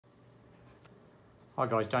Hi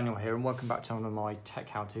guys, Daniel here and welcome back to one of my tech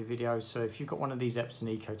how-to videos. So if you've got one of these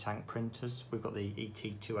Epson Ecotank printers, we've got the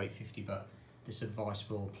ET-2850, but this advice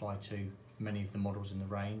will apply to many of the models in the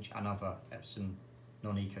range and other Epson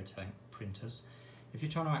non-Ecotank printers. If you're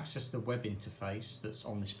trying to access the web interface that's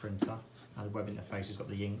on this printer, the web interface has got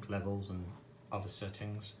the ink levels and other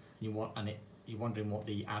settings, and you're wondering what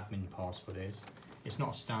the admin password is. It's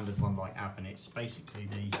not a standard one like admin, it's basically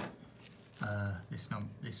the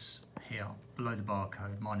this here below the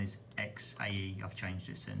barcode. Mine is XAE. I've changed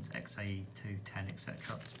it since XAE 210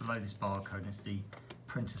 etc. It's below this barcode. It's the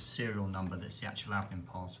printer serial number that's the actual admin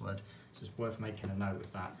password. So it's worth making a note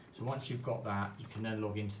of that. So once you've got that, you can then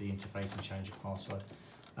log into the interface and change your password.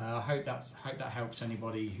 I hope that helps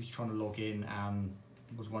anybody who's trying to log in and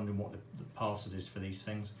was wondering what the password is for these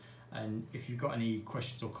things. And if you've got any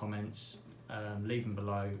questions or comments, leave them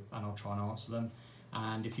below and I'll try and answer them.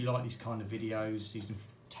 And if you like these kind of videos, these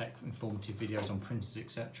tech informative videos on printers,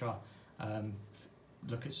 etc.,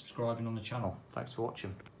 look at subscribing on the channel. Thanks for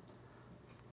watching.